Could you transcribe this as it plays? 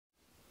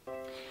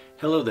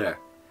Hello there.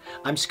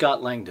 I'm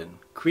Scott Langdon,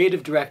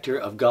 Creative Director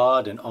of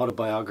God and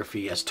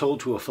Autobiography as Told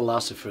to a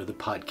Philosopher, the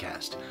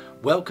podcast.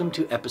 Welcome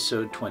to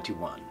episode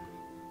 21.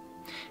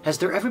 Has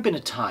there ever been a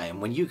time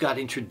when you got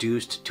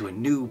introduced to a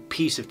new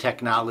piece of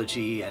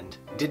technology and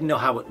didn't know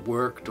how it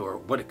worked or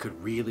what it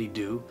could really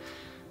do?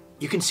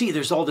 You can see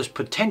there's all this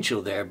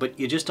potential there, but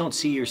you just don't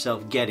see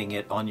yourself getting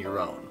it on your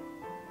own.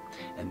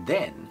 And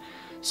then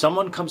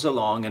someone comes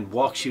along and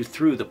walks you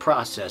through the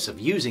process of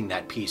using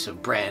that piece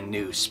of brand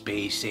new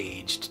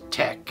space-aged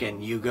tech,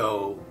 and you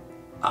go,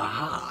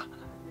 aha.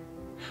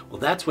 Well,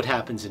 that's what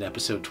happens in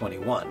episode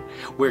 21,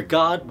 where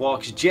God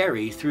walks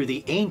Jerry through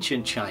the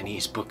ancient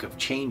Chinese book of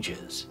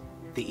changes,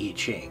 the I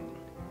Ching.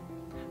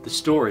 The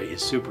story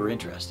is super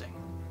interesting.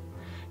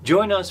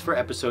 Join us for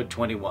episode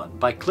 21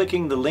 by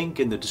clicking the link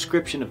in the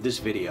description of this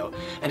video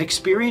and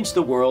experience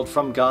the world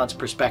from God's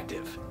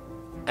perspective,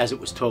 as it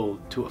was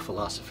told to a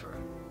philosopher.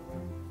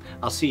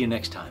 I'll see you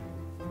next time.